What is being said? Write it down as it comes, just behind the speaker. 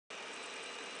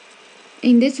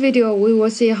In this video, we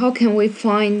will see how can we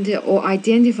find or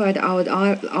identify the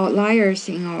outliers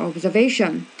in our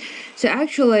observation. So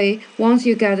actually, once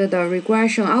you get the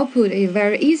regression output, it's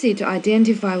very easy to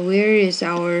identify where is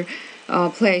our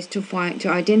place to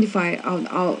identify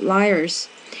outliers.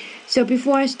 So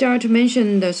before I start to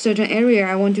mention the certain area,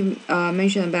 I want to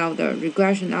mention about the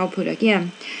regression output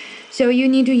again. So you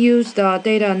need to use the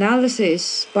data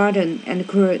analysis button and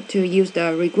to use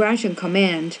the regression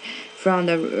command from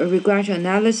the regression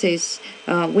analysis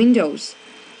windows.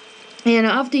 And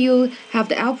after you have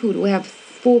the output, we have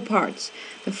four parts.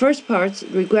 The first part,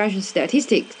 regression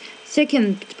statistics.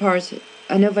 Second part,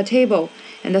 ANOVA table.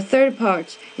 And the third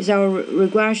part is our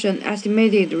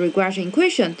estimated regression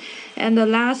equation. And the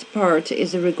last part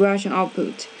is the regression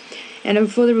output.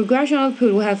 And for the regression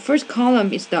output, we have first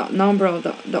column is the number of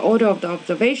the order of the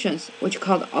observations, which is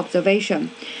called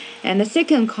observation. And the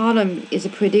second column is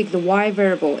predict the Y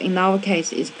variable. In our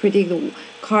case, is predict the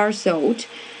car sold.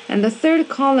 And the third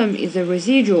column is the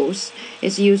residuals.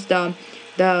 It's used the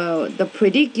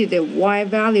predicted Y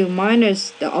value minus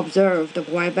the observed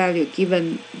Y value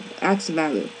given X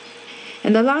value.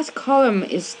 And the last column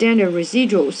is standard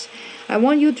residuals. I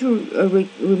want you to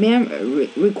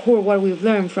record what we've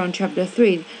learned from chapter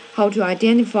 3, how to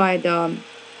identify the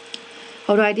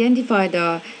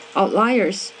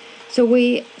outliers. So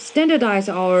we standardize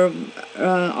our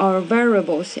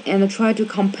variables and try to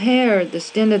compare the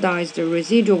standardized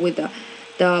residual with the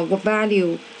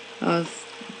value of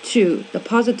 2, the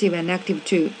positive and negative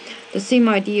 2. The same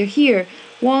idea here.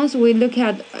 Once we look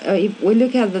at if we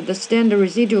look at the standard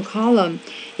residual column,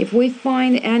 if we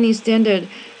find any standard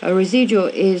residual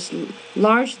is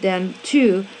larger than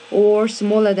 2 or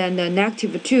smaller than the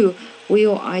negative 2, we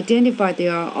will identify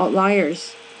their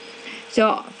outliers.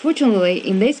 So fortunately,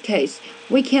 in this case,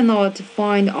 we cannot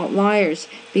find outliers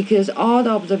because all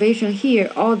the observation here,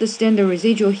 all the standard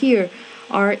residual here,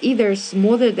 are either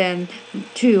smaller than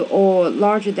 2 or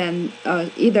larger than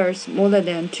either smaller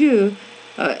than 2.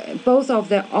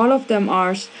 All of them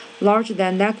are larger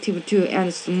than negative 2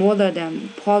 and smaller than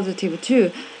positive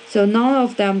 2. So none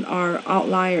of them are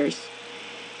outliers.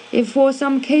 If for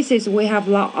some cases we have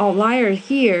outliers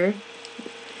here,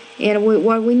 and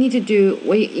what we need to do,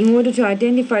 in order to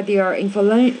identify their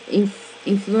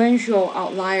influential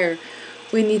outlier,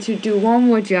 we need to do one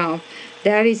more job.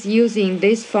 That is using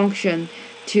this function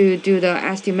to do the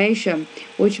estimation,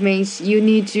 which means you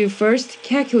need to first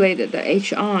calculate the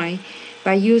HI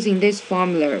by using this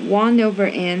formula,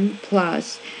 1/n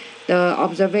plus the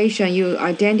observation you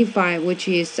identify, which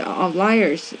is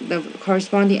outliers, the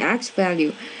corresponding X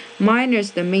value, minus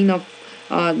the mean of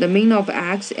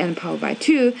X and powered by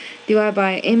 2 divided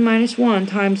by n minus 1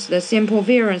 times the sample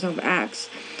variance of X,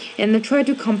 and try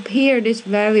to compare this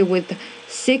value with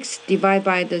 6 divided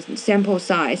by the sample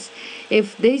size.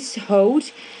 If this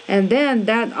holds, and then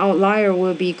that outlier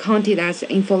will be counted as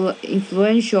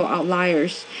influential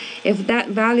outliers. If that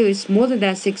value is more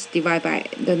than 6 divided by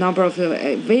the number of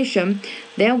observation,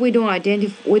 then we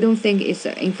don't think it's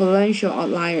influential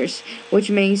outliers, which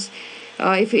means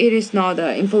if it is not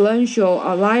influential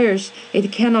outliers,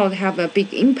 it cannot have a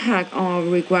big impact on our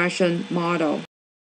regression model.